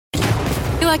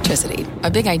Electricity,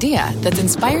 a big idea that's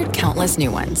inspired countless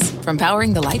new ones. From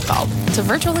powering the light bulb to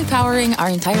virtually powering our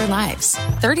entire lives.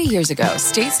 30 years ago,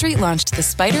 State Street launched the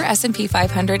SPDR S&P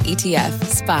 500 ETF,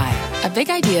 SPY. A big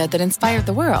idea that inspired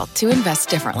the world to invest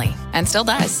differently. And still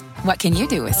does. What can you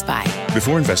do with SPY?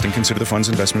 Before investing, consider the fund's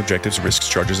investment objectives, risks,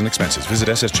 charges, and expenses. Visit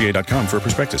ssga.com for a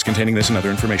prospectus containing this and other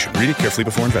information. Read it carefully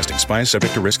before investing. SPY is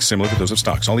subject to risks similar to those of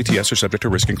stocks. All ETFs are subject to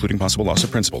risk, including possible loss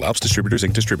of principal. Alps Distributors,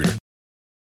 Inc. Distributor.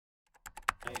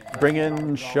 Bring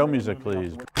in show music,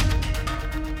 please.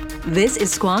 This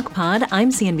is Squawk Pod. I'm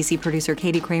CNBC producer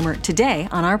Katie Kramer. Today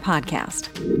on our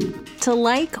podcast, to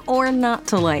like or not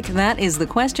to like? That is the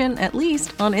question, at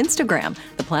least on Instagram,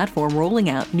 the platform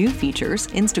rolling out new features.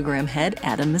 Instagram head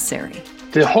Adam Mosseri.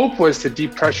 The hope was to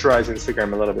depressurize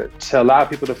Instagram a little bit, to allow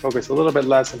people to focus a little bit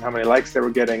less on how many likes they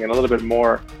were getting and a little bit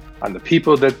more on the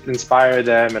people that inspire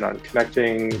them and on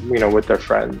connecting, with their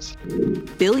friends.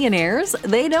 Billionaires,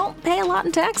 they don't pay a lot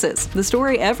in taxes. The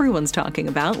story everyone's talking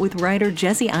about with writer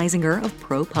Jesse Eisinger of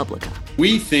ProPublica.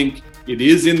 We think it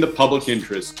is in the public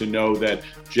interest to know that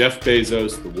Jeff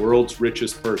Bezos, the world's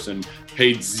richest person,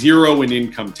 paid zero in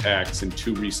income tax in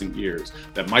 2 recent years.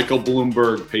 That Michael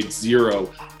Bloomberg paid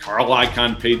zero, Carl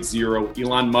Icahn paid zero,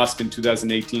 Elon Musk in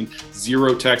 2018,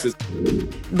 zero taxes.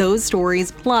 Those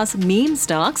stories plus meme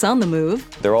stocks on the move.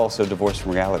 They're also divorced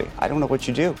from reality. I don't know what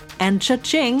you do. And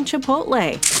cha-ching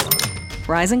Chipotle.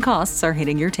 Rising costs are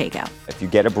hitting your takeout. If you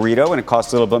get a burrito and it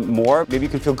costs a little bit more, maybe you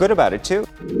can feel good about it too.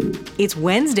 It's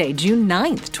Wednesday, June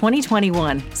 9th,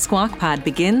 2021. Squawk Pod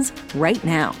begins right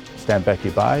now. Stand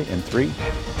Becky by in 3,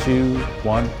 2,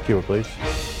 1. Cue her, please.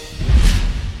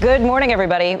 Good morning,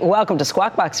 everybody. Welcome to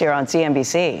Squawk Box here on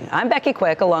CNBC. I'm Becky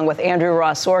Quick, along with Andrew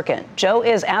Ross Sorkin. Joe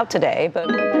is out today, but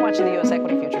we're watching the U.S.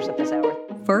 equity futures at this hour.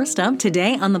 First up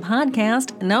today on the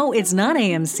podcast, no, it's not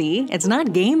AMC, it's not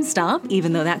GameStop,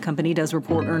 even though that company does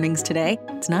report earnings today.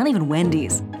 It's not even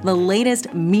Wendy's. The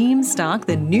latest meme stock,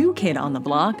 the new kid on the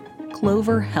block,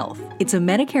 Clover Health. It's a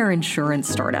Medicare insurance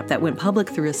startup that went public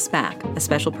through a SPAC, a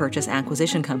special purchase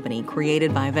acquisition company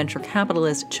created by venture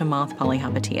capitalist Chamath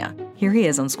Palihapitiya. Here he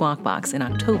is on Squawk Box in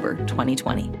October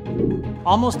 2020.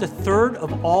 Almost a third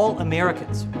of all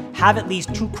Americans have at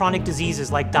least 2 chronic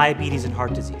diseases like diabetes and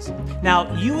heart disease.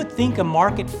 Now, you would think a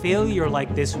market failure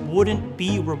like this wouldn't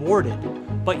be rewarded,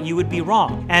 but you would be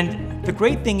wrong. And the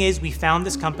great thing is we found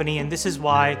this company, and this is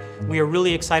why we are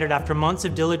really excited after months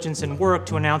of diligence and work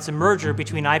to announce a merger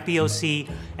between IPOC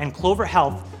and Clover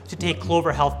Health to take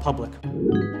Clover Health public.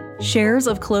 Shares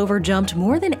of Clover jumped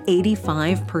more than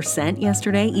 85%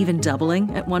 yesterday, even doubling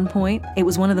at one point. It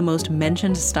was one of the most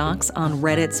mentioned stocks on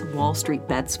Reddit's Wall Street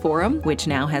Bets forum, which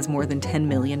now has more than 10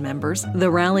 million members.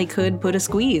 The rally could put a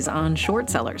squeeze on short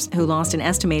sellers, who lost an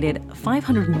estimated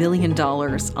 $500 million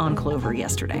on Clover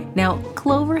yesterday. Now,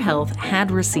 Clover Health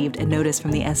had received a notice from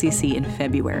the SEC in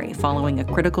February following a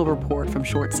critical report from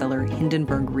short seller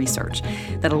Hindenburg Research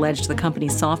that alleged the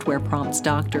company's software prompts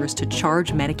doctors to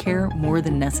charge Medicare more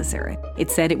than necessary. It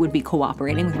said it would be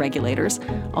cooperating with regulators,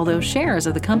 although shares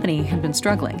of the company had been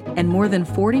struggling, and more than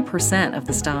 40% of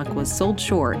the stock was sold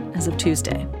short as of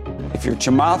Tuesday. If you're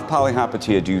Chamath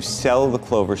Palihapitiya, do you sell the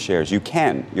Clover shares? You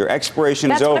can. Your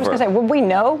expiration is over. That's what I was going to say. Would we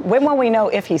know? When will we know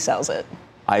if he sells it?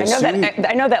 I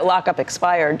know that lockup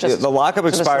expired. The lockup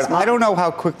expired. I don't know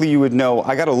how quickly you would know.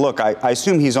 I got to look. I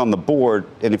assume he's on the board,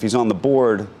 and if he's on the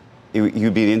board,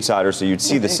 you'd be an insider, so you'd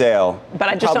see the sale. But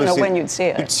I just don't know when you'd see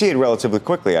it. You'd see it relatively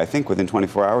quickly, I think, within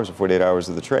 24 hours or 48 hours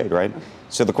of the trade, right?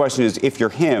 So the question is, if you're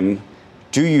him,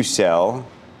 do you sell?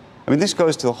 I mean, this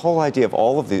goes to the whole idea of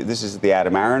all of this is the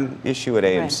Adam Aron issue at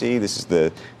AMC. Right. This is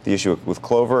the issue with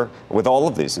Clover, with all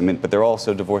of these. I mean, but they're all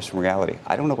so divorced from reality.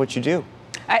 I don't know what you do.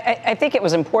 I think it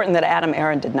was important that Adam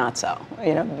Aron did not sell. I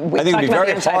think it would be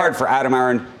very hard for Adam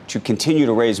Aron to continue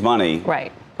to raise money.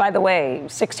 Right. By the way,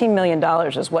 $16 million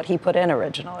is what he put in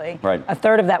originally. Right. A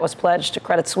third of that was pledged to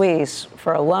Credit Suisse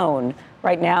for a loan.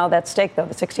 Right now, that stake, though,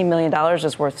 the $16 million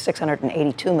is worth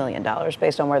 $682 million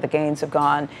based on where the gains have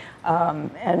gone.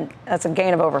 And that's a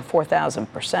gain of over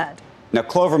 4,000%. Now,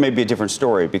 Clover may be a different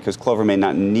story because Clover may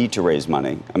not need to raise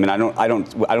money. I mean, I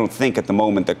don't think at the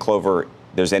moment that Clover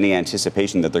there's any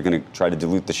anticipation that they're going to try to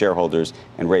dilute the shareholders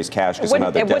and raise cash because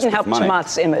now they're desperate for money. It wouldn't help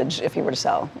Chamath's image if he were to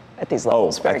sell at these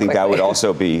levels very quickly. That would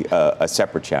also be a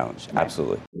separate challenge. Right.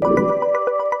 Absolutely.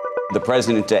 The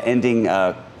president ending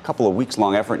a couple of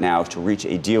weeks-long effort now to reach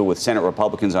a deal with Senate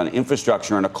Republicans on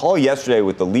infrastructure. And a call yesterday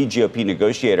with the lead GOP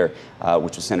negotiator,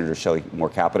 which was Senator Shelley Moore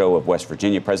Capito of West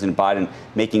Virginia, President Biden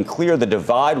making clear the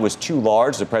divide was too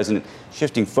large. The president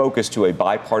shifting focus to a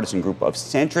bipartisan group of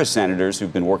centrist senators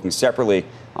who've been working separately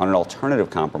on an alternative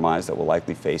compromise that will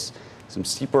likely face some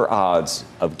steeper odds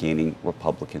of gaining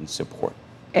Republican support.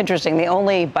 Interesting. The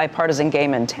only bipartisan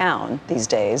game in town these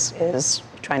days is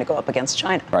trying to go up against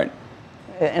China. Right.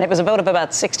 And it was a vote of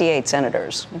about 68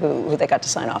 senators who they got to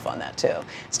sign off on that, too.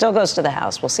 Still goes to the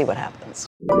House. We'll see what happens.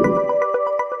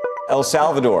 El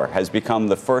Salvador has become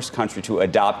the first country to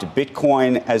adopt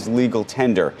Bitcoin as legal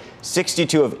tender.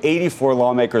 62 of 84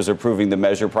 lawmakers are approving the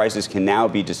measure. Prices can now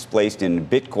be displayed in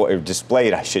Bitcoin, or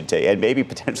displayed, I should say, and maybe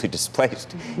potentially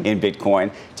displaced in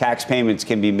Bitcoin. Tax payments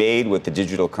can be made with the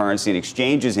digital currency, and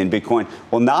exchanges in Bitcoin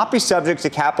will not be subject to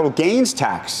capital gains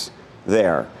tax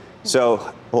there.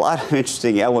 So a lot of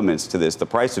interesting elements to this. The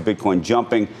price of Bitcoin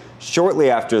jumping shortly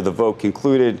after the vote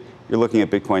concluded. You're looking at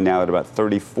Bitcoin now at about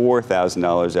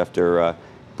 $34,000 after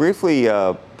briefly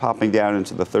popping down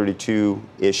into the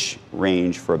 32-ish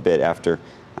range for a bit after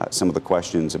some of the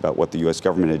questions about what the U.S.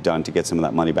 government had done to get some of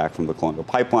that money back from the Colonial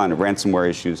Pipeline, ransomware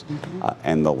issues,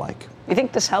 and the like. You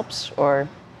think this helps, or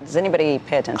does anybody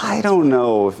pay attention? I don't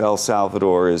know if El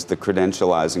Salvador is the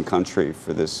credentializing country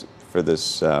for this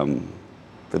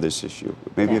issue.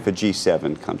 Maybe if a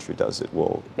G7 country does it,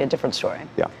 will be a different story.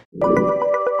 Yeah.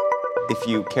 If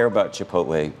you care about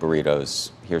Chipotle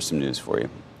burritos, here's some news for you.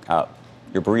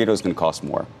 Your burrito is going to cost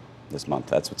more this month.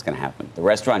 That's what's going to happen. The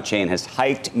restaurant chain has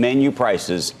hiked menu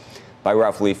prices by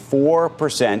roughly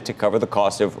 4% to cover the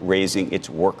cost of raising its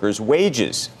workers'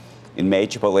 wages. In May,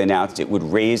 Chipotle announced it would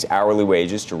raise hourly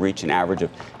wages to reach an average of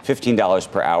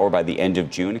 $15 per hour by the end of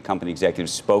June. A company executive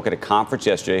spoke at a conference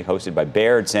yesterday hosted by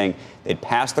Baird, saying they'd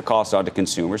pass the cost on to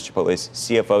consumers. Chipotle's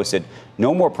CFO said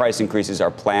no more price increases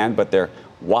are planned, but they're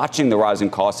watching the rising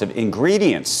costs of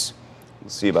ingredients. We'll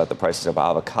see about the prices of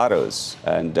avocados.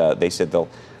 And they said they'll,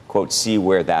 quote, see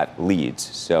where that leads.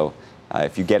 So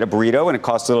if you get a burrito and it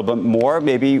costs a little bit more,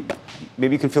 maybe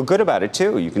you can feel good about it,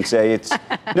 too. You can say it's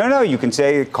you can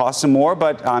say it costs some more,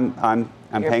 but I'm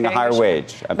paying a higher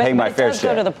wage. I'm paying my fair share. But it does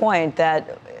go to the point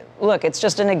that, look, it's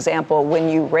just an example. When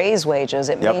you raise wages,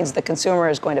 it means the consumer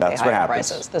is going to pay higher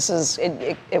prices. This is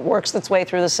it works its way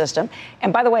through the system.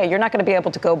 And by the way, you're not going to be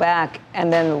able to go back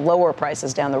and then lower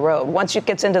prices down the road. Once it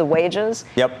gets into the wages,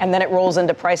 and then it rolls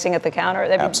into pricing at the counter,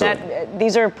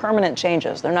 these are permanent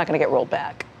changes. They're not going to get rolled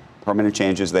back. Permanent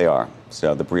changes they are.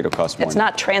 So the burrito costs more. It's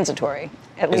not transitory,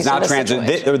 at least in this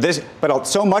situation. But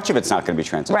so much of it's not going to be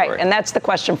transitory. Right, and that's the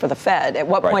question for the Fed. At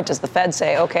what point does the Fed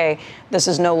say, okay, this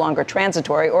is no longer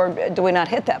transitory, or do we not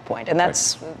hit that point? And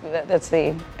that's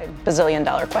the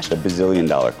bazillion-dollar question. The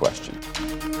bazillion-dollar question.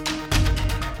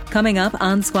 Coming up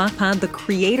on Squawk Pod, the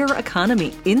creator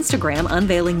economy. Instagram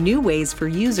unveiling new ways for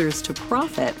users to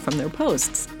profit from their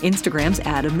posts. Instagram's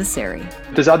Adam Mosseri.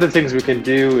 There's other things we can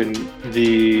do in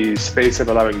the space of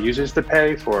allowing users to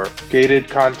pay for gated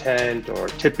content or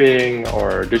tipping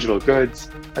or digital goods.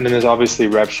 And then there's obviously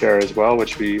rev share as well,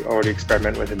 which we already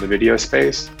experiment with in the video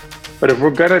space. But if we're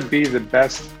going to be the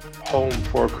best home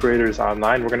for creators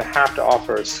online, we're going to have to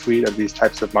offer a suite of these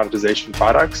types of monetization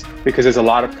products because there's a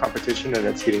lot of competition and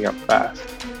it's heating up fast.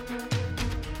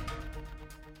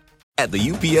 At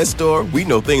the UPS Store, we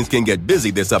know things can get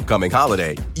busy this upcoming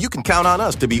holiday. You can count on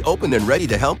us to be open and ready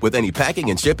to help with any packing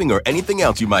and shipping or anything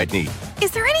else you might need.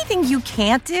 Is there anything you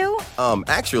can't do?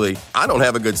 Actually, I don't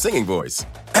have a good singing voice.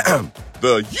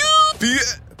 The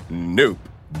UPS... Nope.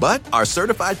 But our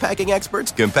certified packing experts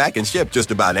can pack and ship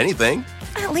just about anything.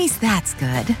 At least that's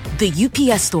good. The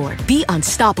UPS Store. Be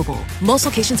unstoppable. Most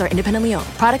locations are independently owned.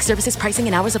 Product, services, pricing,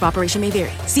 and hours of operation may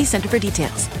vary. See Center for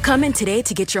details. Come in today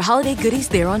to get your holiday goodies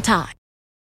there on time.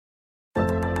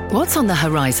 What's on the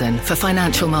horizon for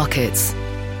financial markets?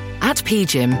 At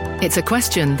PGIM, it's a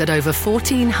question that over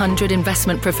 1,400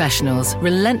 investment professionals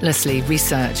relentlessly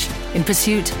research in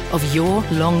pursuit of your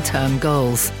long-term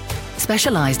goals.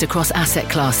 Specialized across asset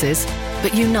classes,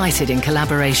 but united in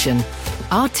collaboration,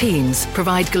 our teams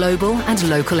provide global and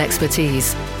local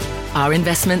expertise. Our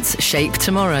investments shape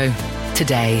tomorrow,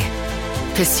 today.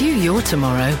 Pursue your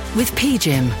tomorrow with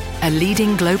PGIM, a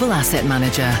leading global asset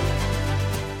manager.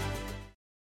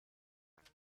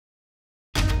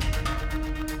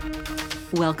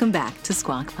 Welcome back to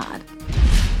Squawk Pod.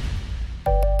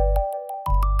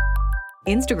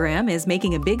 Instagram is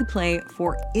making a big play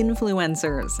for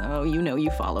influencers. Oh, you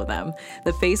follow them.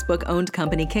 The Facebook-owned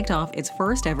company kicked off its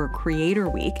first ever Creator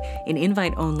Week, an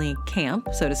invite-only camp,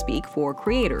 so to speak, for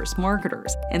creators,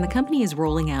 marketers. And the company is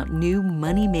rolling out new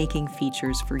money-making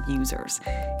features for users.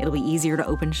 It'll be easier to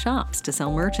open shops to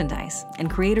sell merchandise, and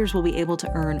creators will be able to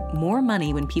earn more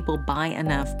money when people buy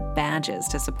enough badges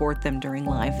to support them during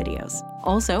live videos.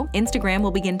 Also, Instagram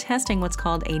will begin testing what's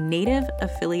called a native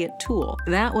affiliate tool.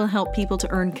 That will help people people to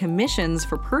earn commissions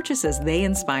for purchases they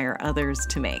inspire others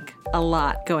to make. A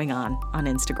lot going on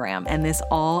Instagram, and this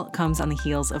all comes on the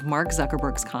heels of Mark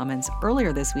Zuckerberg's comments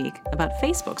earlier this week about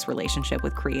Facebook's relationship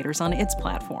with creators on its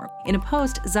platform. In a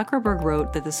post, Zuckerberg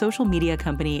wrote that the social media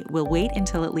company will wait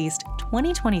until at least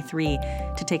 2023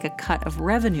 to take a cut of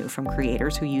revenue from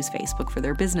creators who use Facebook for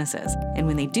their businesses. And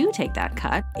when they do take that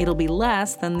cut, it'll be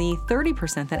less than the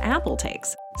 30% that Apple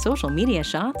takes. Social media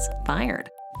shots fired.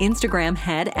 Instagram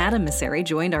head Adam Mosseri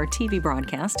joined our TV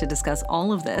broadcast to discuss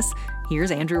all of this.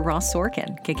 Here's Andrew Ross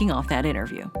Sorkin kicking off that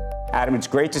interview. Adam, it's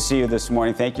great to see you this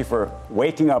morning. Thank you for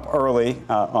waking up early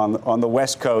on the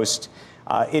West Coast.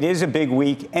 It is a big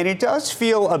week, and it does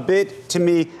feel a bit to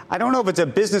me, I don't know if it's a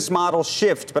business model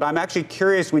shift, but I'm actually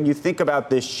curious when you think about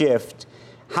this shift,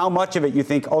 how much of it you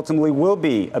think ultimately will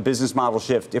be a business model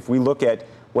shift if we look at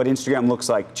what Instagram looks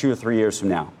like 2 or 3 years from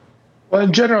now? Well,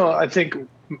 in general, I think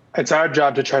it's our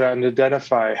job to try to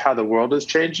identify how the world is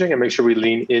changing and make sure we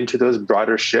lean into those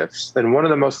broader shifts. And one of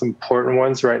the most important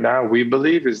ones right now, we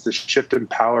believe, is the shift in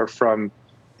power from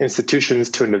institutions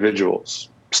to individuals.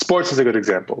 Sports is a good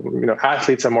example.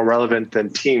 Athletes are more relevant than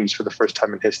teams for the first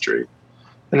time in history.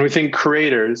 And we think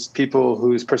creators, people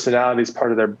whose personality is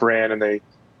part of their brand and they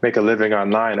make a living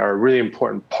online, are a really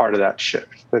important part of that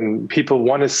shift. And people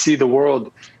want to see the world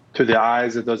through the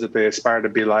eyes of those that they aspire to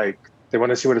be like. They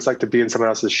want to see what it's like to be in someone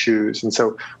else's shoes. And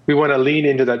so we want to lean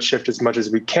into that shift as much as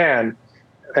we can.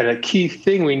 And a key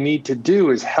thing we need to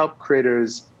do is help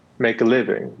creators make a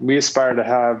living. We aspire to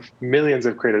have millions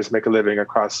of creators make a living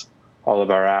across all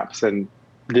of our apps. And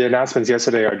the announcements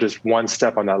yesterday are just one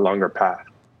step on that longer path.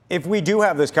 If we do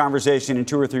have this conversation in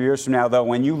 2 or 3 years from now, though,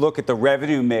 when you look at the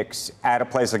revenue mix at a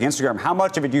place like Instagram, how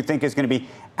much of it do you think is going to be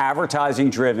advertising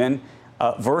driven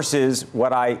versus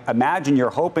what I imagine you're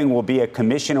hoping will be a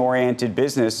commission-oriented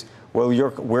business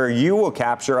where you will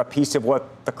capture a piece of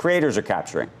what the creators are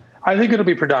capturing? I think it'll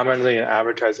be predominantly an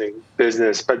advertising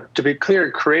business. But to be clear,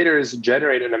 creators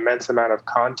generate an immense amount of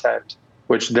content,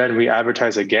 which then we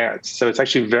advertise against. So it's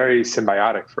actually very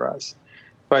symbiotic for us.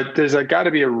 But there's got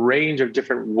to be a range of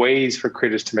different ways for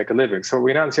creators to make a living. So what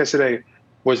we announced yesterday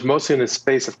was mostly in the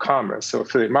space of commerce. So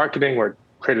affiliate marketing, where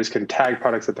creators can tag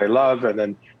products that they love and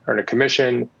then earn a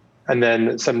commission, and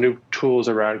then some new tools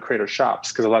around creator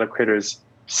shops, because a lot of creators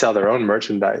sell their own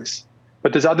merchandise.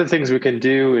 But there's other things we can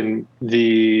do in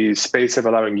the space of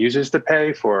allowing users to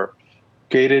pay for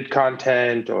gated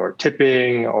content or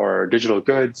tipping or digital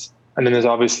goods. And then there's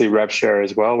obviously rev share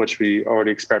as well, which we already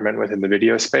experiment with in the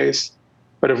video space.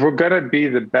 But if we're going to be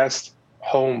the best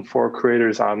home for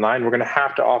creators online, we're going to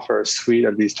have to offer a suite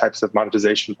of these types of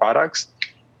monetization products,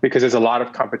 because there's a lot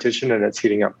of competition and it's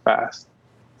heating up fast.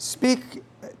 Speak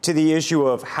to the issue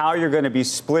of how you're going to be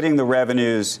splitting the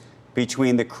revenues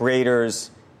between the creators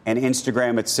and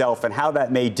Instagram itself, and how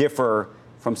that may differ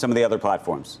from some of the other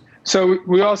platforms. So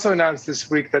we also announced this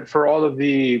week that for all of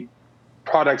the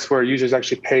products where users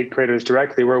actually paid creators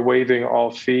directly, we're waiving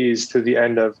all fees to the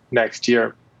end of next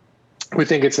year. We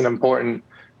think it's an important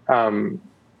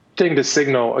thing to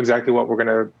signal exactly what we're going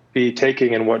to be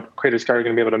taking and what creators are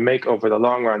going to be able to make over the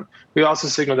long run. We also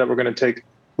signal that we're going to take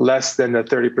less than the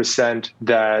 30%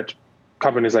 that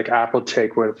companies like Apple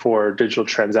take for digital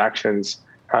transactions,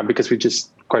 because we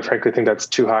just, quite frankly, think that's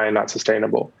too high and not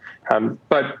sustainable.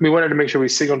 But we wanted to make sure we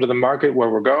signal to the market where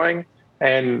we're going,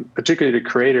 and particularly to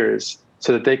creators,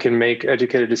 so that they can make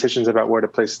educated decisions about where to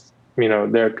place,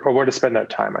 or where to spend that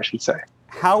time, I should say.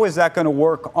 How is that going to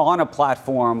work on a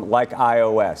platform like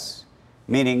iOS?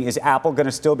 Meaning, is Apple going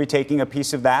to still be taking a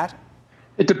piece of that?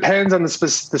 It depends on the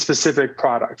specific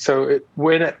product. So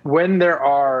when there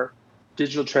are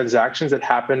digital transactions that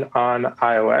happen on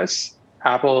iOS,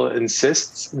 Apple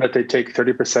insists that they take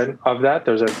 30% of that.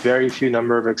 There's a very few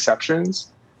number of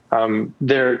exceptions.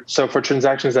 So for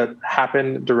transactions that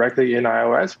happen directly in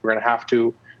iOS, we're going to have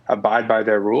to abide by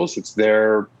their rules. It's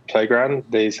their playground.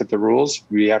 They set the rules.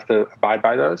 We have to abide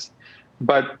by those.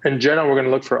 But in general, we're going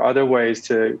to look for other ways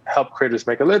to help creators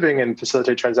make a living and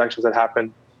facilitate transactions that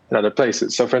happen in other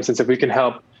places. So for instance, if we can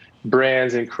help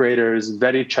brands and creators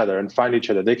vet each other and find each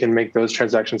other, they can make those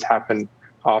transactions happen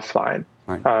offline.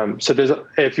 Right. So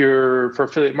if you're for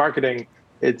affiliate marketing,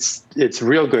 it's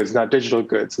real goods, not digital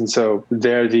goods. And so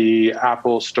there the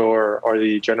Apple Store or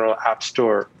the general App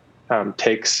Store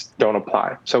takes don't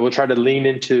apply. So we'll try to lean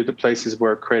into the places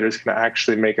where creators can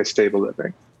actually make a stable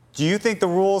living. Do you think the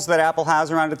rules that Apple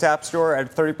has around its App Store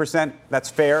at 30%, that's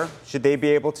fair? Should they be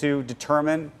able to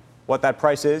determine what that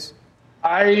price is?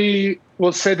 I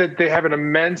will say that they have an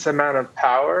immense amount of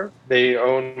power. They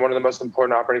own one of the most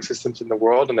important operating systems in the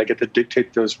world, and they get to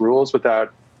dictate those rules with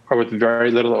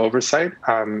very little oversight.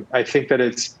 I think that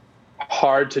it's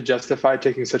hard to justify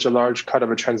taking such a large cut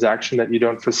of a transaction that you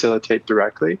don't facilitate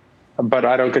directly. But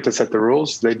I don't get to set the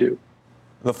rules. They do.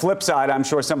 The flip side, I'm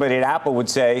sure somebody at Apple would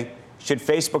say, should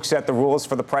Facebook set the rules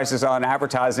for the prices on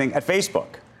advertising at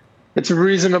Facebook? It's a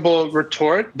reasonable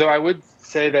retort, though I would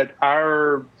say that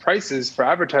our prices for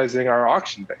advertising are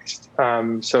auction-based.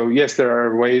 So yes, there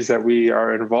are ways that we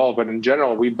are involved, but in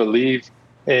general, we believe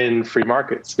in free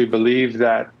markets. We believe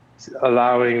that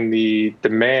allowing the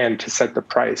demand to set the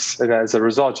price. And as a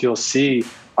result, you'll see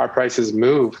our prices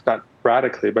move, not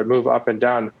radically, but move up and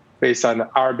down based on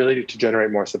our ability to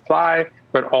generate more supply,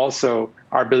 but also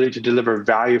our ability to deliver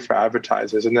value for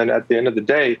advertisers. And then at the end of the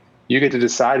day, you get to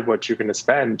decide what you're going to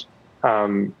spend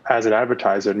as an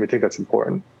advertiser, and we think that's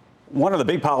important. One of the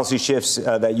big policy shifts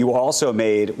that you also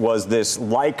made was this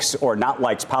likes or not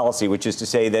likes policy, which is to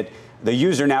say that the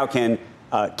user now can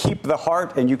keep the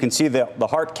heart, and you can see the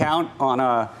heart count on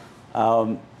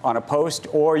a post,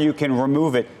 or you can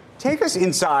remove it. Take us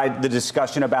inside the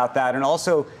discussion about that, and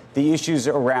also the issues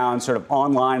around sort of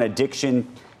online addiction,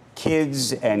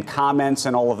 kids and comments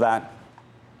and all of that.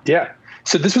 Yeah.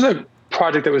 So this was a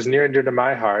project that was near and dear to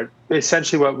my heart.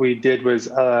 Essentially what we did was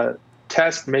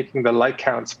test making the like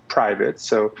counts private.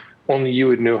 So only you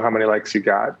would know how many likes you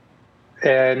got.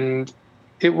 And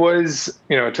it was,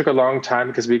 it took a long time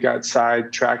because we got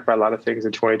sidetracked by a lot of things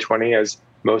in 2020, as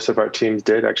most of our teams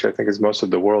did. Actually, I think as most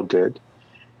of the world did.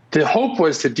 The hope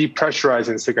was to depressurize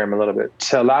Instagram a little bit,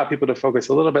 to allow people to focus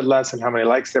a little bit less on how many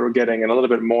likes they were getting and a little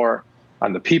bit more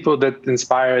on the people that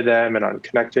inspire them and on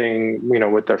connecting,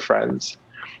 with their friends.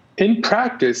 In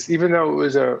practice, even though it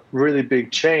was a really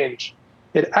big change,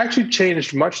 it actually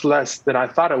changed much less than I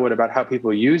thought it would about how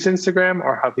people use Instagram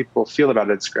or how people feel about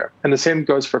Instagram. And the same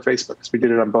goes for Facebook, because we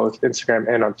did it on both Instagram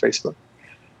and on Facebook.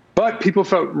 But people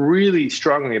felt really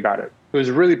strongly about it. It was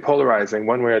really polarizing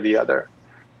one way or the other.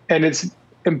 And it's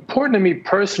important to me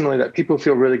personally that people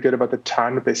feel really good about the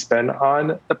time that they spend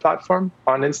on the platform,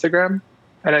 on Instagram.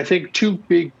 And I think two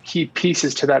big key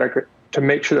pieces to that are to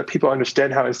make sure that people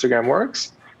understand how Instagram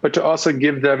works, but to also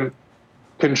give them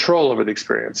control over the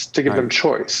experience, to give them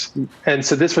choice. And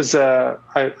so this was,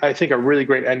 I think, a really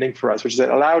great ending for us, which is it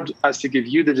allowed us to give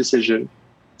you the decision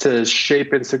to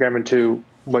shape Instagram into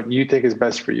what you think is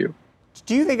best for you.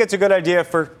 Do you think it's a good idea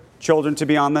for children to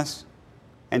be on this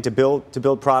and to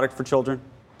build product for children?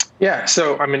 Yeah.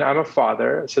 So, I'm a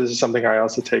father, so this is something I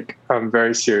also take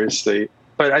very seriously.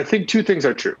 But I think two things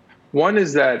are true. One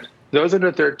is that those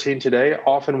under 13 today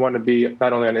often want to be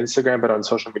not only on Instagram, but on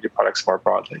social media products more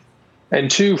broadly. And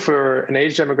two, for an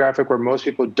age demographic where most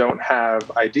people don't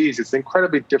have IDs, it's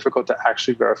incredibly difficult to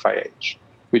actually verify age.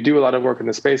 We do a lot of work in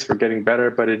the space. We're getting better,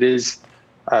 but it is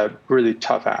a really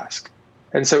tough ask.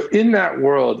 And so in that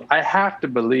world, I have to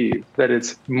believe that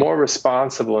it's more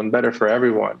responsible and better for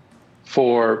everyone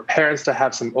for parents to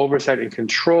have some oversight and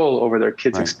control over their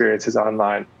kids' experiences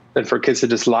online than for kids to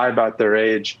just lie about their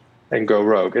age and go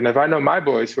rogue. And if I know my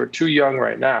boys, who are too young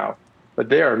right now, but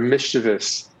they are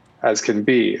mischievous as can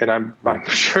be, and I'm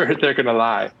sure they're going to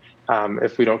lie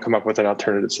if we don't come up with an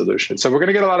alternative solution. So we're going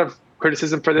to get a lot of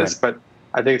criticism for this, but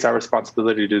I think it's our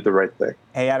responsibility to do the right thing.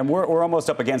 Hey, Adam, we're almost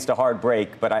up against a hard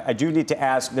break, but I do need to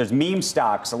ask, there's meme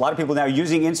stocks. A lot of people now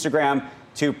using Instagram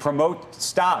to promote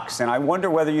stocks, and I wonder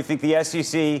whether you think the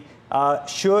SEC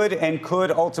should and could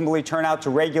ultimately turn out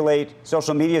to regulate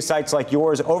social media sites like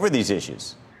yours over these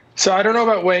issues. So I don't know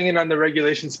about weighing in on the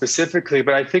regulation specifically,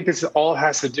 but I think this all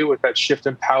has to do with that shift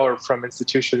in power from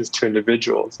institutions to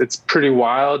individuals. It's pretty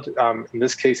wild. In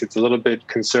this case, it's a little bit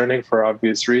concerning for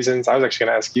obvious reasons. I was actually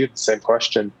going to ask you the same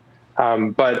question.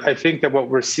 But I think that what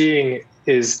we're seeing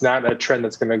is not a trend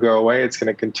that's going to go away. It's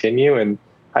going to continue. And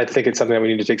I think it's something that we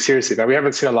need to take seriously. Now, we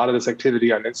haven't seen a lot of this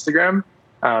activity on Instagram,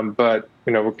 but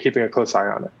we're keeping a close eye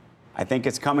on it. I think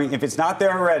it's coming. If it's not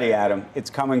there already, Adam, it's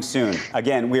coming soon.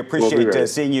 Again, we appreciate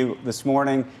seeing you this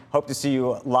morning. Hope to see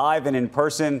you live and in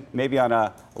person, maybe on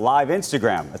a live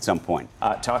Instagram at some point.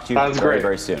 Talk to you very,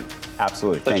 very soon.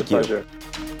 Absolutely. Thank you. Pleasure.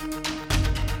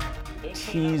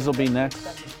 Cheese will be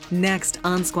next. Next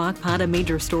on Squawk Pod, a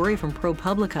major story from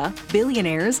ProPublica.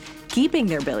 Billionaires keeping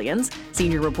their billions.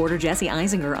 Senior reporter Jesse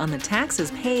Eisinger on the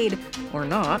taxes paid or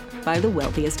not by the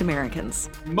wealthiest Americans.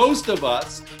 Most of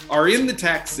us are in the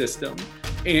tax system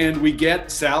and we get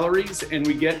salaries and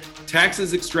we get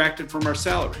taxes extracted from our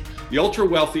salary. The ultra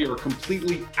wealthy are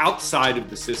completely outside of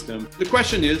the system. The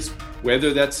question is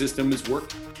whether that system is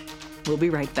working. We'll be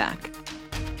right back.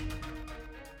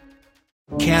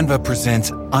 Canva presents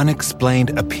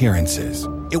Unexplained Appearances.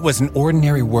 It was an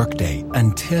ordinary workday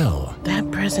until...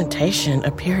 that presentation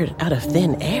appeared out of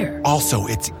thin air. Also,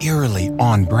 it's eerily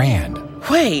on brand.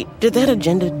 Wait, did that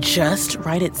agenda just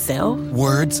write itself?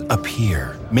 Words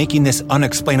appear, making this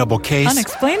unexplainable case...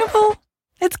 Unexplainable?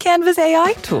 It's Canva's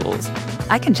AI tools.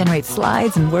 I can generate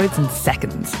slides and words in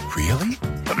seconds. Really?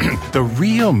 The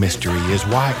real mystery is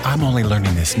why I'm only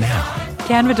learning this now.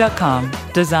 Canva.com,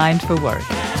 designed for work.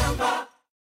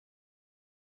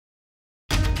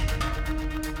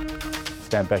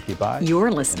 Stand Becky by.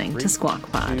 You're listening to Squawk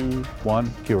Pod. 2,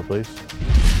 1, cue, please.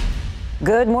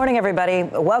 Good morning, everybody.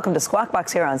 Welcome to Squawk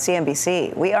Box here on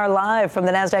CNBC. We are live from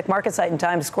the NASDAQ market site in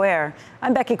Times Square.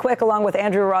 I'm Becky Quick, along with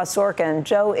Andrew Ross Sorkin.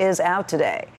 Joe is out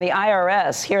today. The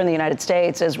IRS here in the United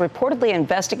States is reportedly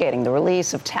investigating the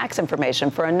release of tax information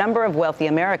for a number of wealthy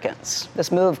Americans.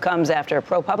 This move comes after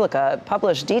ProPublica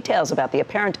published details about the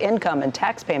apparent income and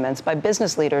tax payments by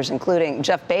business leaders, including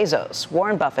Jeff Bezos,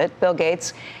 Warren Buffett, Bill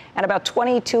Gates, and about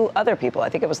 22 other people. I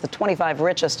think it was the 25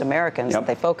 richest Americans that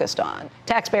they focused on.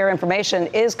 Taxpayer information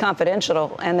is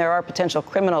confidential, and there are potential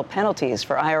criminal penalties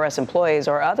for IRS employees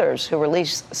or others who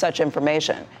release such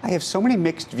information. I have so many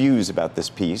mixed views about this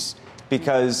piece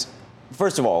because,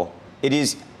 first of all, it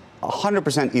is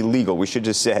 100% illegal, we should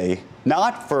just say,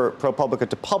 not for ProPublica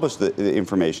to publish the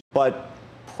information, but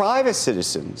private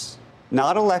citizens,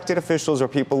 not elected officials or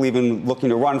people even looking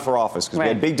to run for office, because we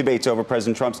had big debates over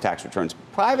President Trump's tax returns.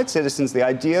 Private citizens, the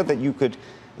idea that you could,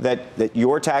 that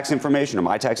your tax information or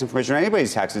my tax information or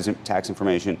anybody's tax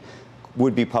information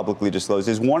would be publicly disclosed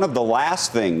is one of the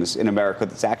last things in America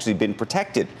that's actually been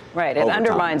protected. Right. It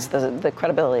undermines the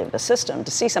credibility of the system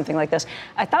to see something like this.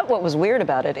 I thought what was weird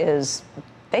about it is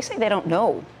they say they don't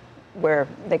know where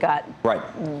they got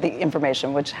the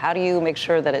information, which how do you make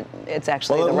sure that it's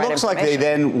actually the right information? Well, it looks like they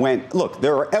then went, look,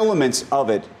 there are elements of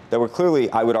it that were clearly,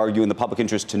 I would argue, in the public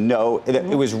interest to know. That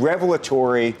it was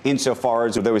revelatory insofar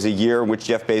as there was a year in which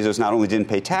Jeff Bezos not only didn't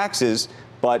pay taxes,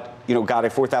 but got a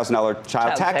 $4,000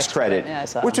 child tax credit,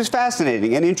 which was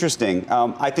fascinating and interesting.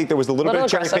 I think there was a little bit of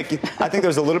cherry picking. I think there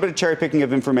was a little bit of cherry picking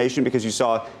of information because you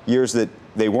saw years that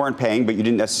they weren't paying, but you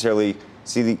didn't necessarily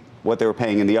see what they were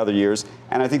paying in the other years.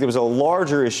 And I think there was a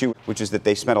larger issue, which is that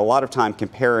they spent a lot of time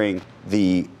comparing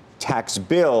the tax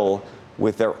bill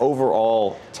with their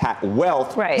overall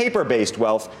wealth, paper-based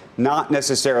wealth, not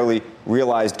necessarily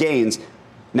realized gains.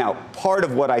 Now, part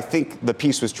of what I think the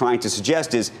piece was trying to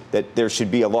suggest is that there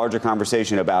should be a larger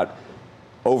conversation about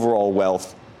overall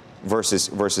wealth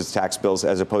versus tax bills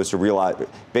as opposed to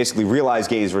realized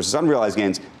gains versus unrealized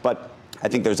gains. But I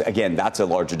think that's a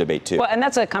larger debate, too. Well, and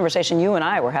that's a conversation you and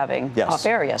I were having off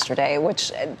air yesterday,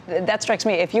 which that strikes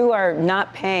me. If you are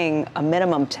not paying a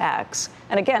minimum tax,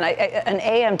 and again, an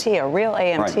AMT, a real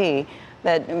AMT,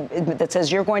 that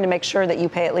says you're going to make sure that you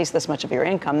pay at least this much of your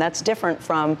income, that's different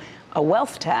from a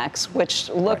wealth tax, which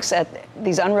looks at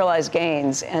these unrealized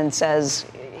gains and says,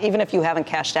 even if you haven't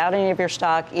cashed out any of your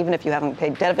stock, even if you haven't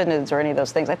paid dividends or any of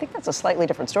those things, I think that's a slightly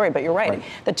different story. But you're right.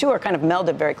 The two are kind of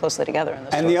melded very closely together in this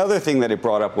story. And the other thing that it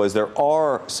brought up was there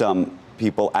are some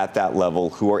people at that level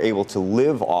who are able to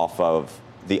live off of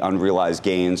the unrealized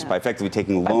gains by effectively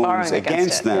taking loans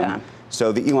against them. Yeah.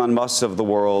 So the Elon Musks of the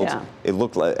world, it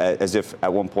looked as if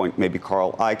at one point maybe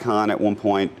Carl Icahn at one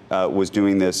point was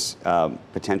doing this,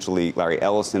 potentially Larry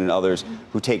Ellison and others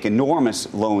who take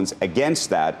enormous loans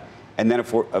against that. And then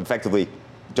effectively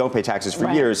don't pay taxes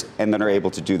for years and then are able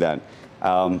to do that.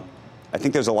 I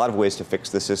think there's a lot of ways to fix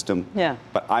the system. Yeah.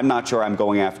 But I'm not sure I'm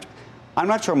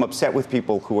I'm upset with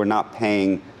people who are not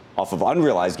paying off of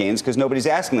unrealized gains because nobody's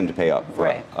asking them to pay up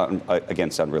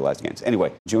against unrealized gains.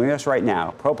 Anyway, joining us right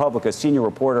now, ProPublica senior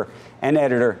reporter and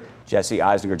editor Jesse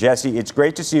Eisinger. Jesse, it's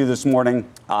great to see you this morning.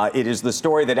 It is the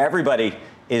story that everybody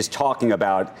is talking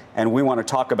about, and we want to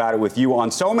talk about it with you on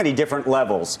so many different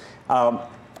levels.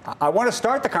 I want to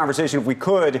start the conversation, if we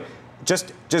could,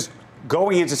 just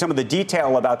going into some of the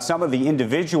detail about some of the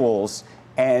individuals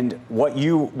and what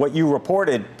you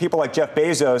reported. People like Jeff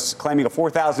Bezos claiming a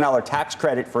 $4,000 tax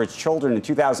credit for his children in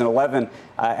 2011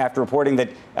 after reporting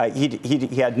that he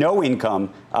had no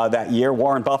income that year.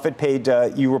 Warren Buffett paid,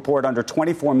 you report, under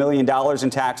 $24 million in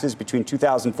taxes between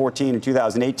 2014 and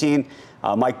 2018.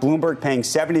 Mike Bloomberg paying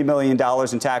 $70 million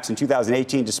in tax in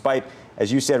 2018, despite,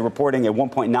 as you said, reporting a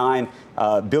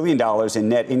 $1.9 billion in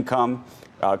net income.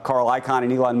 Carl Icahn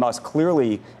and Elon Musk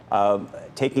clearly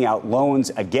taking out loans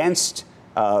against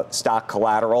stock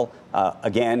collateral.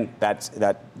 Again, that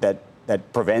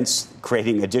prevents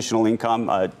creating additional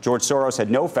income. George Soros had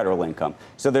no federal income.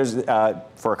 So there's,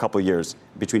 for a couple of years,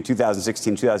 between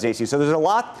 2016 and 2018. So there's a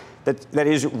lot that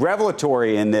is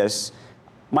revelatory in this.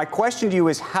 My question to you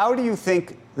is, how do you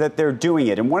think that they're doing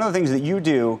it? And one of the things that you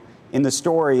do in the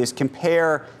story is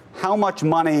compare how much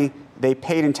money they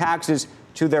paid in taxes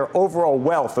to their overall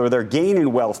wealth or their gain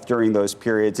in wealth during those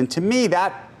periods. And to me,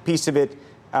 that piece of it,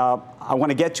 I want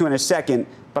to get to in a second,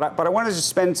 but I wanted to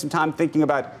spend some time thinking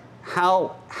about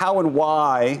how and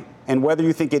why and whether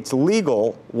you think it's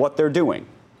legal what they're doing.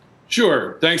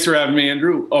 Sure. Thanks for having me,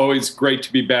 Andrew. Always great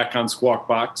to be back on Squawk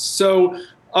Box. So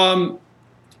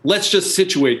let's just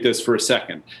situate this for a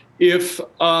second. If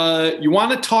you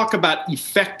want to talk about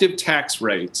effective tax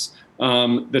rates,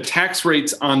 the tax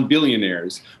rates on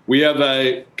billionaires, we have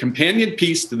a companion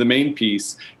piece to the main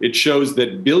piece. It shows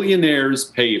that billionaires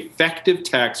pay effective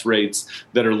tax rates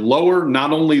that are lower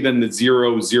not only than the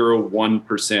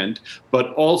 0.001%,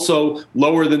 but also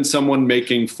lower than someone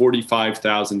making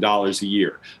 $45,000 a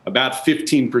year, about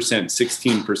 15%,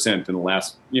 16% in the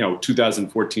last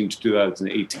 2014 to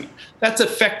 2018. That's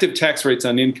effective tax rates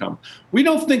on income. We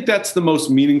don't think that's the most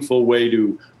meaningful way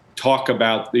to talk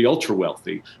about the ultra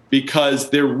wealthy because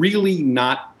they're really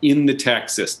not in the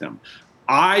tax system.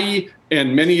 I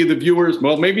and many of the viewers,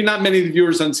 well, maybe not many of the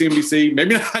viewers on CNBC,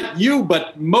 maybe not you,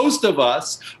 but most of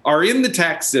us are in the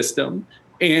tax system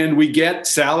and we get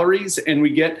salaries and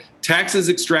we get taxes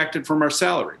extracted from our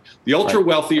salary. The ultra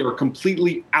wealthy are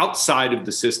completely outside of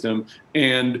the system,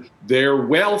 and their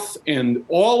wealth and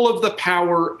all of the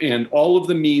power and all of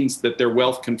the means that their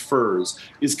wealth confers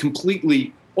is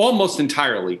completely, almost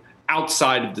entirely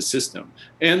outside of the system.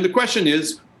 And the question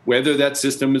is whether that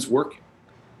system is working.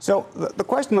 So the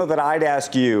question, though, that I'd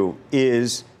ask you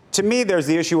is, to me, there's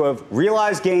the issue of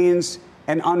realized gains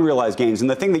and unrealized gains. And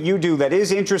the thing that you do that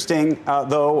is interesting,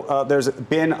 though there's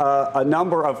been a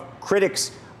number of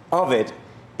critics of it,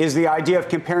 is the idea of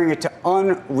comparing it to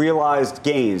unrealized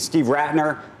gains. Steve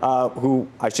Ratner, who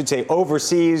I should say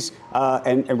oversees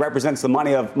and represents the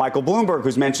money of Michael Bloomberg,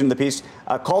 who's mentioned in the piece,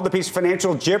 called the piece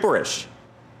financial gibberish.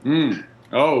 Steve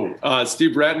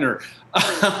Ratner.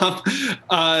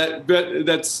 But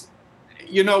that's,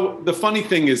 the funny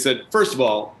thing is that, first of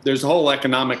all, there's a whole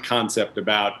economic concept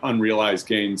about unrealized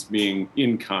gains being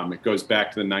income. It goes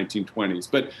back to the 1920s.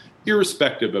 But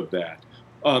irrespective of that,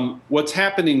 what's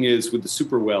happening is with the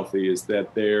super wealthy is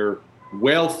that their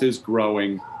wealth is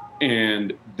growing,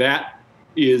 and that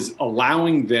is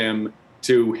allowing them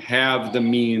to have the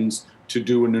means to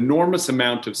do an enormous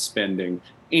amount of spending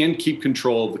and keep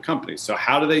control of the company. So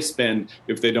how do they spend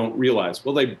if they don't realize?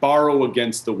 Well, they borrow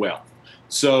against the wealth.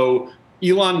 So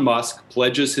Elon Musk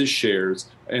pledges his shares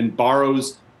and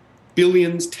borrows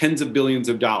billions, tens of billions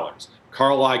of dollars.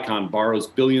 Carl Icahn borrows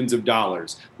billions of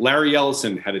dollars. Larry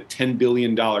Ellison had a $10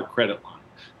 billion credit line.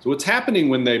 So what's happening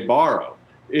when they borrow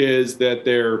is that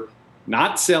they're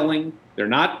not selling, they're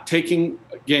not taking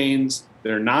gains,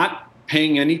 they're not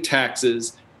paying any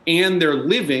taxes, and they're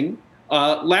living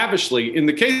lavishly. In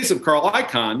the case of Carl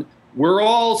Icahn, we're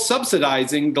all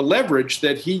subsidizing the leverage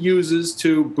that he uses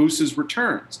to boost his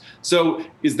returns. So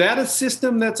is that a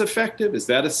system that's effective? Is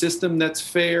that a system that's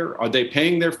fair? Are they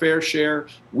paying their fair share?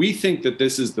 We think that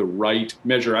this is the right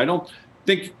measure. I don't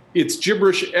think it's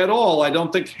gibberish at all. I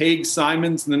don't think Haig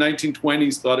Simons in the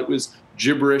 1920s thought it was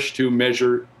gibberish to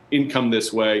measure income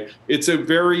this way. It's a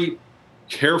very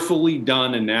carefully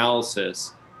done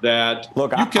analysis that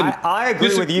look, I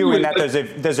agree with you in that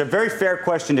there's a very fair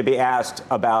question to be asked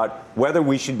about whether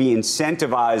we should be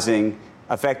incentivizing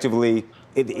effectively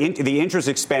the interest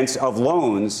expense of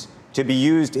loans to be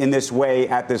used in this way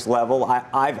at this level.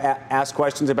 I've asked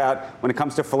questions about when it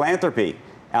comes to philanthropy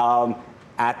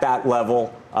at that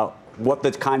level, what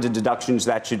the kinds of deductions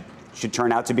that should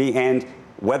turn out to be, and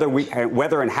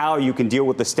whether and how you can deal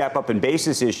with the step up in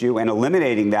basis issue and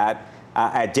eliminating that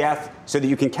at death so that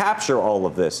you can capture all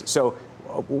of this. So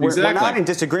we're not in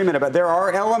disagreement about. There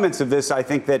are elements of this, I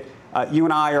think, that you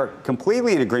and I are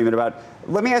completely in agreement about.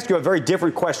 Let me ask you a very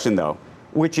different question, though,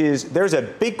 which is there's a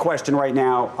big question right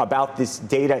now about this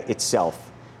data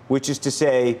itself, which is to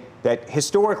say that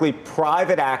historically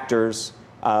private actors,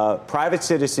 private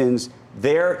citizens,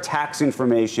 their tax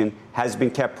information has been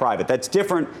kept private. That's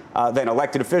different than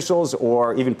elected officials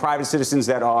or even private citizens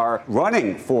that are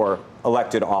running for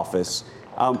elected office.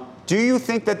 Do you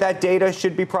think that data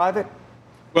should be private?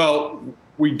 Well,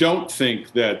 we don't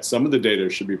think that some of the data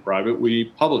should be private. We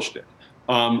published it.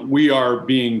 We are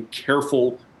being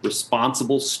careful,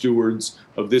 responsible stewards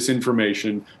of this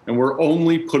information, and we're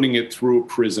only putting it through a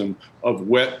prism of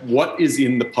what is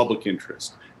in the public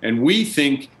interest. And we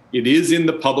think it is in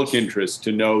the public interest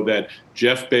to know that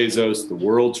Jeff Bezos, the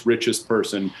world's richest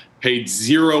person, paid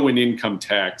zero in income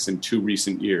tax in 2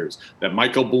 recent years, that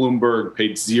Michael Bloomberg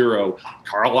paid zero,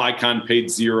 Carl Icahn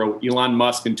paid zero, Elon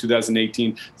Musk in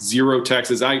 2018, zero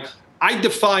taxes. I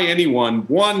defy anyone,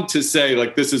 one, to say,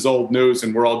 like, this is old news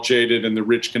and we're all jaded and the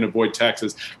rich can avoid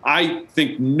taxes. I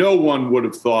think no one would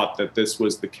have thought that this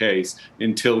was the case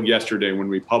until yesterday when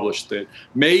we published it.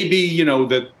 Maybe,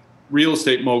 that real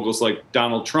estate moguls like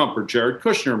Donald Trump or Jared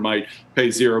Kushner might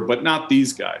pay zero, but not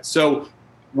these guys. So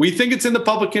we think it's in the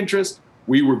public interest.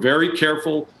 We were very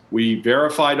careful. We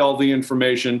verified all the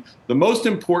information. The most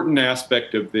important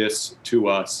aspect of this to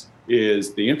us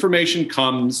is the information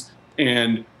comes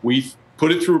and we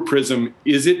put it through a prism.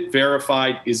 Is it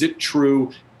verified? Is it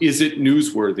true? Is it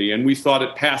newsworthy? And we thought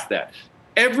it passed that.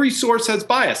 Every source has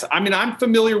bias. I mean, I'm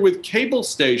familiar with cable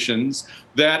stations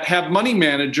that have money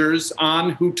managers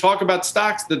on who talk about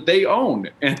stocks that they own.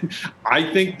 And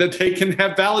I think that they can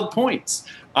have valid points.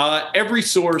 Every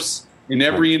source in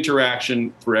every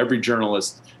interaction for every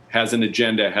journalist has an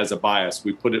agenda, has a bias.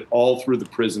 We put it all through the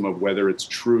prism of whether it's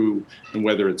true and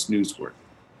whether it's newsworthy.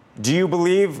 Do you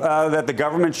believe that the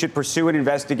government should pursue an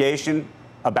investigation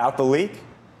about the leak?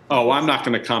 Oh, I'm not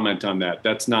going to comment on that.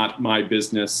 That's not my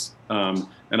business, and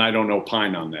I don't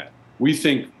opine on that. We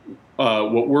think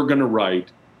what we're going to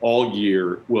write all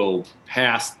year will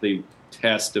pass the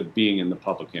test of being in the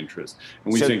public interest.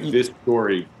 And we think this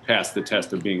story passed the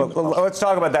test of being in the public interest. Let's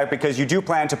talk about that, because you do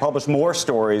plan to publish more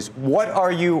stories. What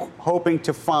are you hoping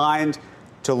to find,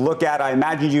 to look at? I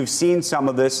imagine you've seen some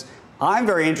of this. I'm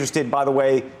very interested, by the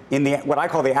way, in what I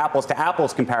call the apples to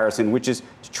apples comparison, which is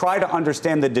to try to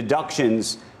understand the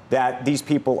deductions that these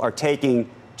people are taking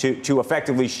to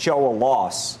effectively show a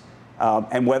loss,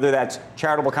 and whether that's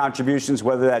charitable contributions,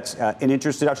 whether that's an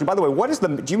interest deduction. By the way,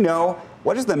 do you know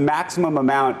what is the maximum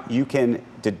amount you can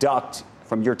deduct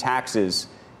from your taxes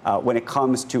when it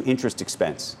comes to interest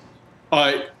expense?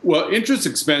 Well, interest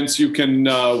expense, you can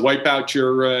wipe out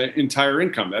your entire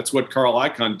income. That's what Carl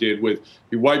Icahn did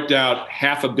he wiped out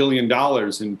 $500 million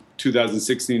in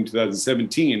 2016,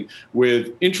 2017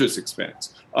 with interest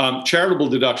expense. Charitable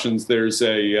deductions, there's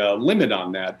a limit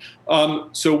on that.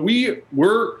 So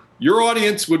your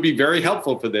audience would be very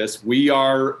helpful for this. We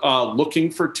are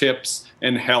looking for tips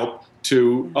and help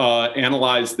to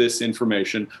analyze this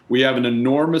information. We have an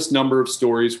enormous number of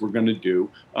stories we're going to do.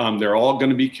 They're all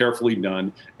going to be carefully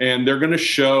done, and they're going to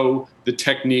show the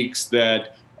techniques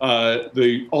that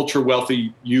the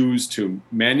ultra-wealthy use to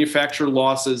manufacture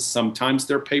losses. Sometimes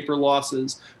they're paper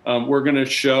losses. We're going to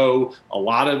show a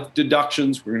lot of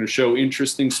deductions. We're going to show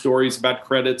interesting stories about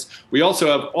credits. We also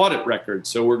have audit records,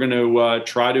 so we're going to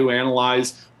try to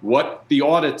analyze what the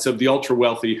audits of the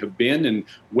ultra-wealthy have been and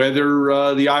whether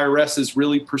the IRS is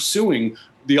really pursuing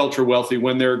the ultra-wealthy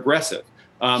when they're aggressive.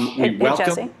 We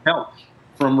welcome help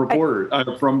from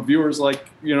reporters, from viewers like,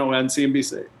 on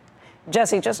CNBC.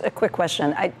 Jesse, just a quick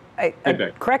question.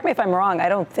 Correct me if I'm wrong. I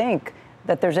don't think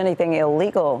that there's anything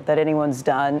illegal that anyone's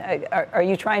done. Are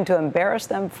you trying to embarrass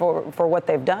them for what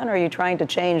they've done, or are you trying to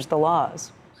change the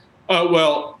laws?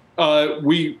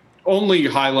 We only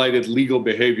highlighted legal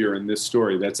behavior in this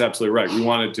story. That's absolutely right. We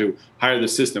wanted to hire the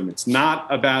system. It's not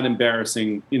about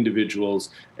embarrassing individuals,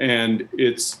 and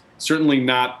it's certainly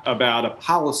not about a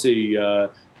policy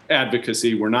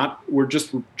advocacy. We're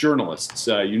just journalists.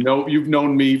 You've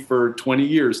known me for 20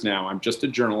 years now. I'm just a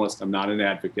journalist. I'm not an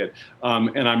advocate.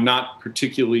 And I'm not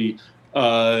particularly,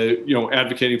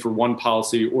 advocating for one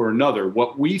policy or another.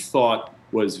 What we thought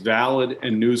was valid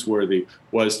and newsworthy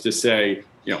was to say,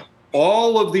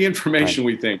 all of the information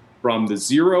we think, from the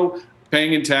zero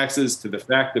paying in taxes to the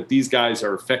fact that these guys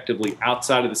are effectively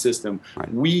outside of the system,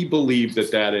 we believe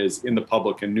that is in the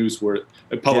public and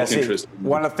public interest. I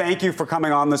want to thank you for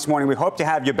coming on this morning. We hope to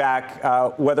have you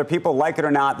back. Whether people like it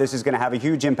or not, this is going to have a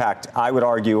huge impact, I would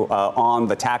argue, on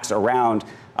the tax around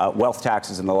wealth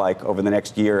taxes and the like over the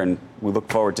next year. And we look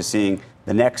forward to seeing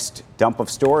the next dump of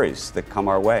stories that come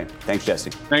our way. Thanks, Jesse.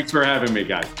 Thanks for having me,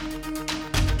 guys.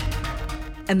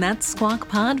 And that's Squawk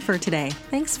Pod for today.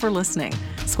 Thanks for listening.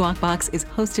 Squawk Box is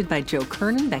hosted by Joe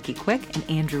Kernan, Becky Quick, and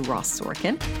Andrew Ross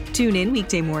Sorkin. Tune in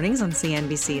weekday mornings on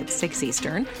CNBC at 6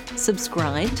 Eastern.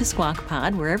 Subscribe to Squawk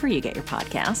Pod wherever you get your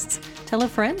podcasts. Tell a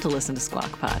friend to listen to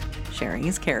Squawk Pod. Sharing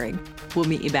is caring. We'll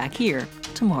meet you back here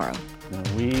tomorrow.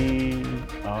 We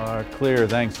are clear.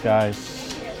 Thanks, guys.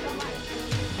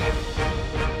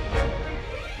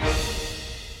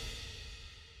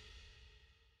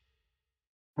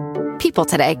 People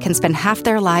today can spend half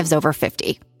their lives over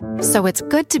 50. So it's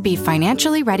good to be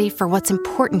financially ready for what's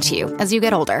important to you as you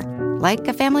get older, like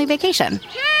a family vacation.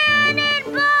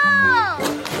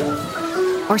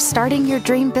 Or starting your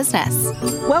dream business.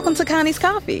 Welcome to Connie's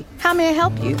Coffee. How may I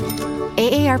help you?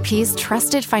 AARP's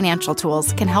trusted financial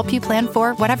tools can help you plan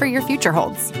for whatever your future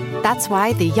holds. That's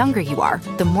why the younger you are,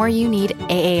 the more you need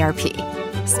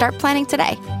AARP. Start planning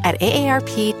today at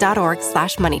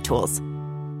aarp.org/moneytools.